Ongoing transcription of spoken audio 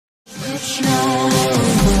Get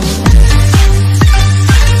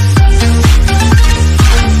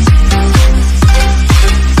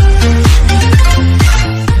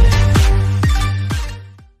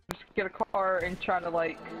a car and try to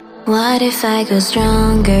like. What if I go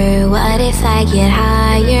stronger? What if I get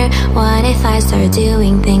higher? What if I start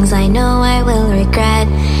doing things I know I will regret?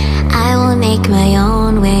 I will make my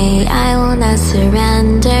own way, I will not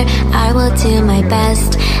surrender. I will do my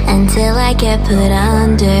best until I get put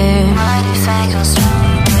under. What if I go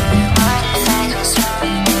stronger? What if I go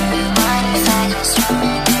stronger? What if I go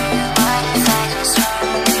stronger? What if I go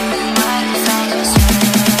stronger? What if I go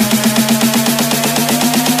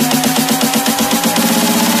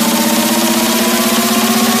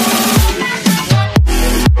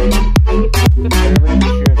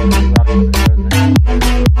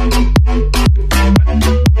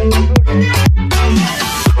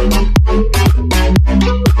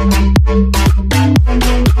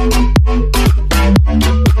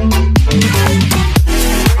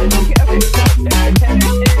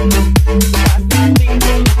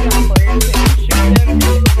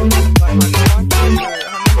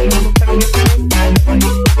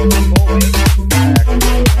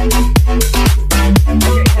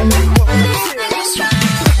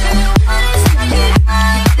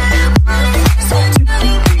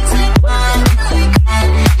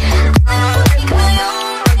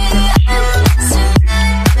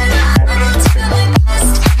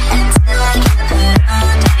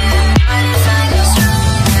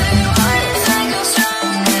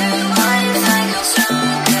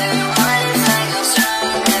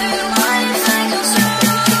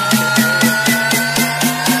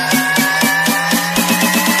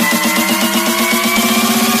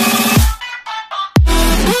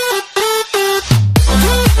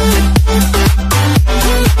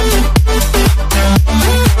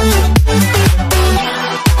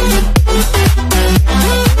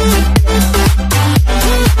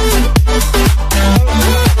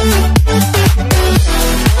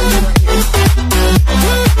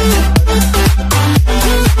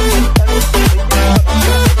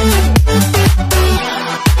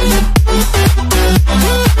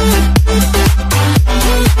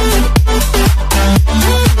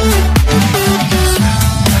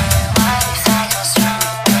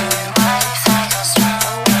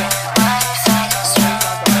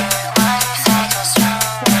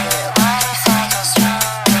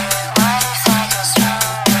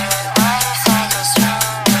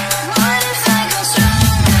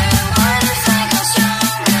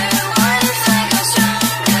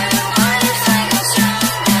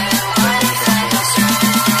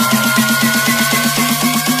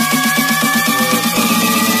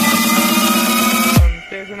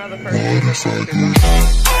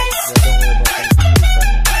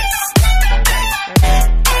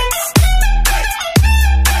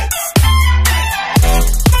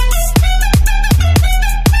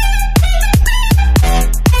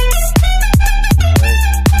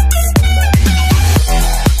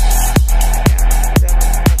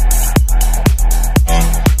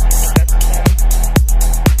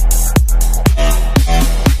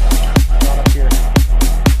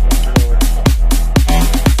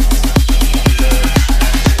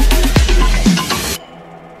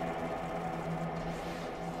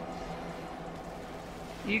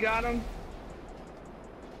You got him?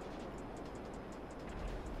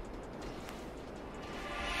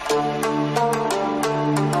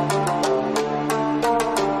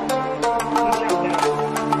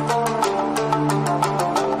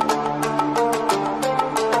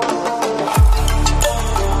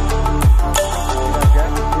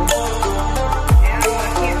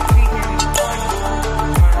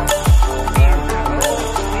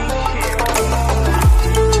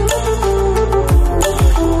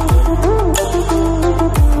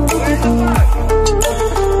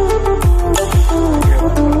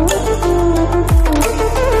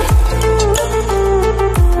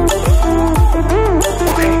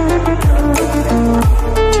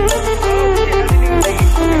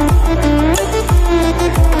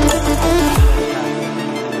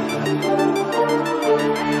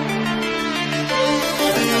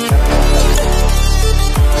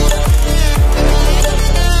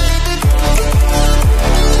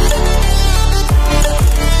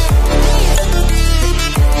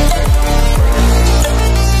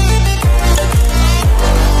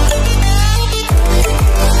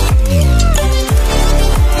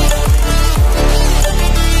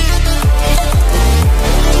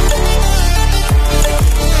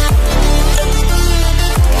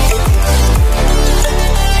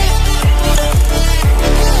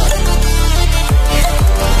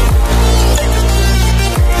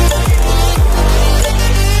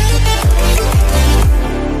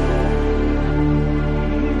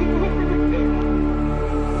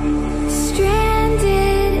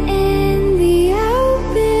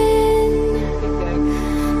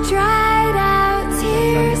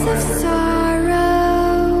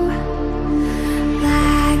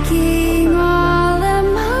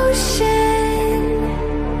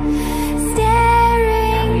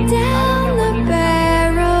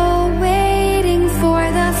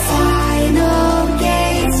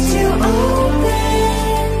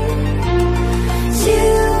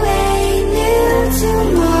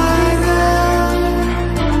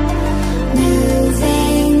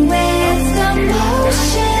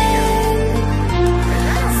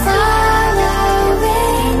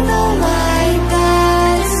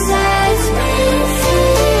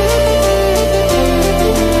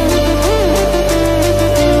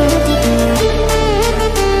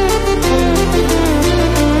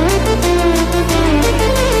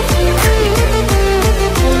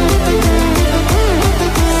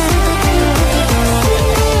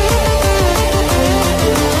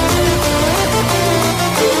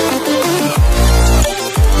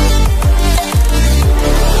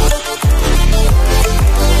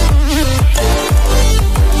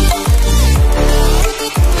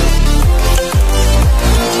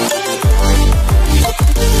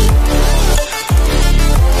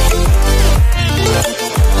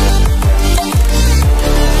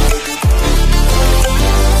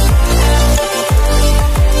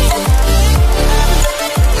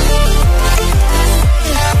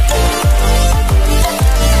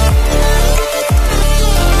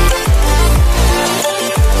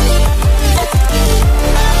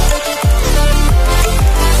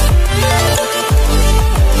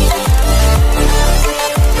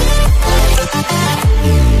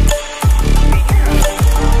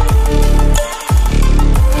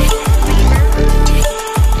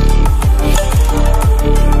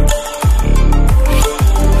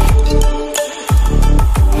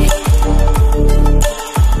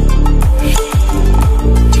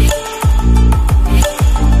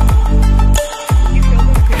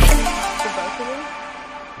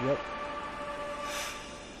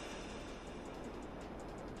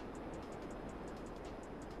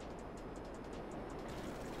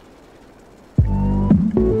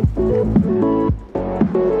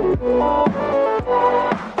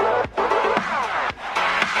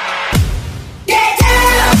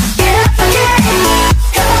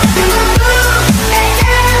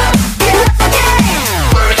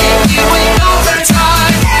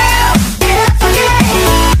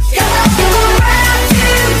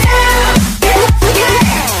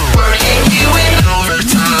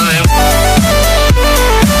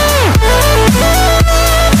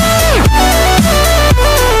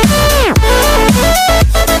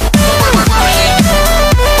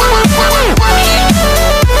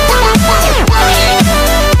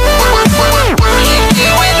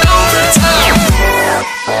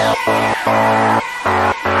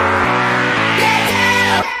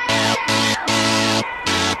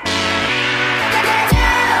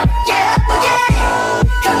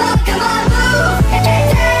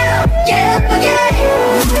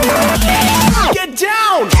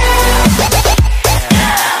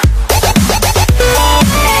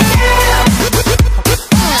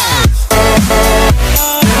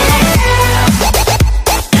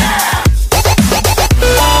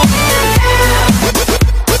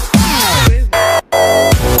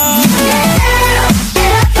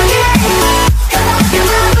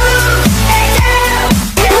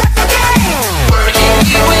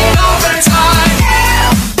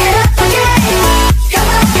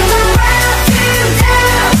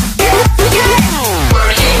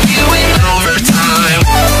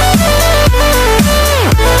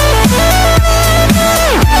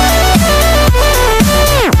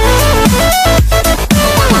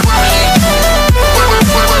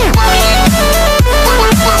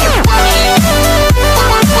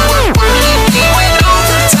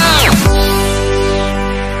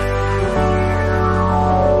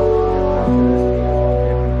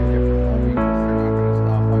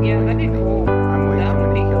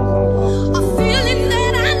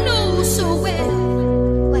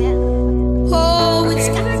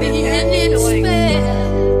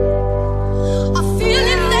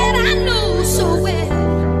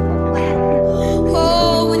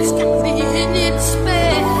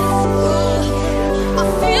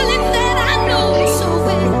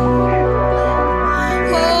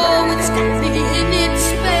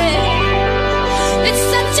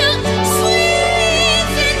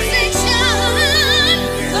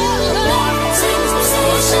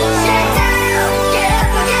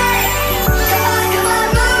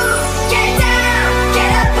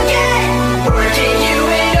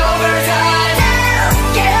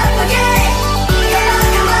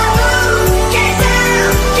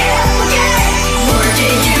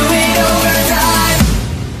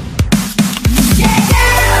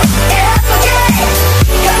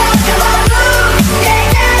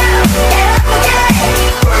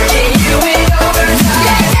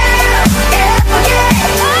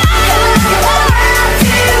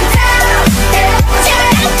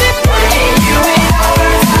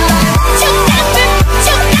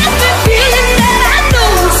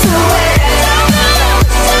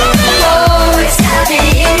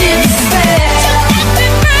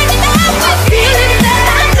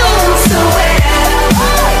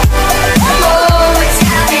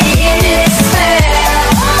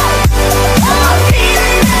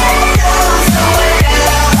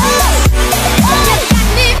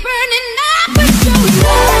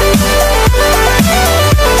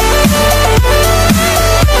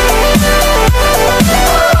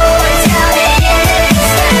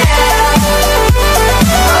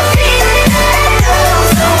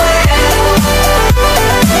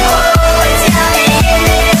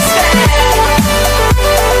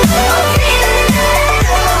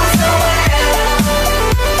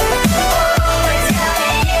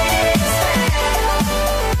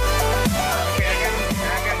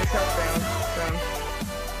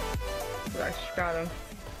 gosh, got him.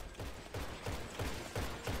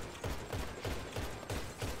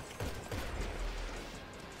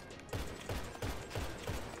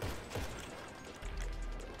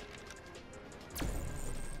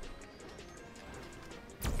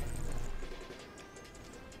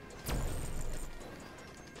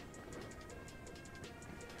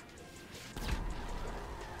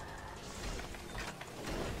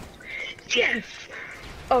 Yes!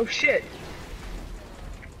 Oh shit.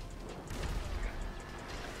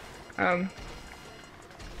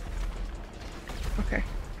 Okay.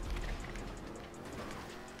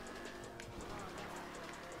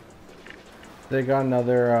 They got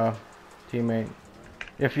another teammate.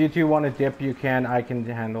 If you two want to dip, you can. I can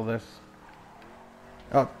handle this.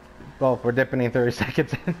 Oh, well, we're dipping in 30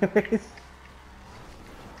 seconds anyways.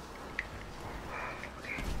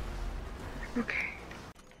 Okay.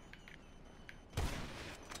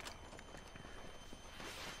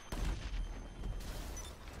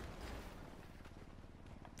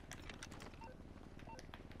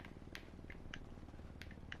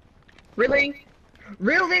 Really?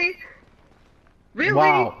 Really? Really?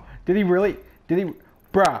 Wow. Did he really? Did he?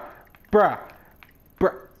 Bruh.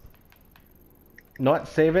 Not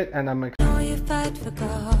save it, and I'm. Know you fight for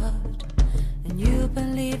God, and you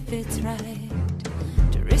believe it's right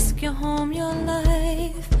to risk your home, your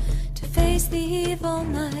life, to face the evil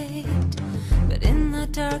night. But in the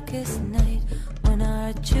darkest night, when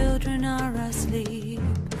our children are asleep,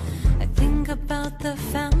 I think about the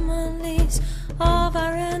family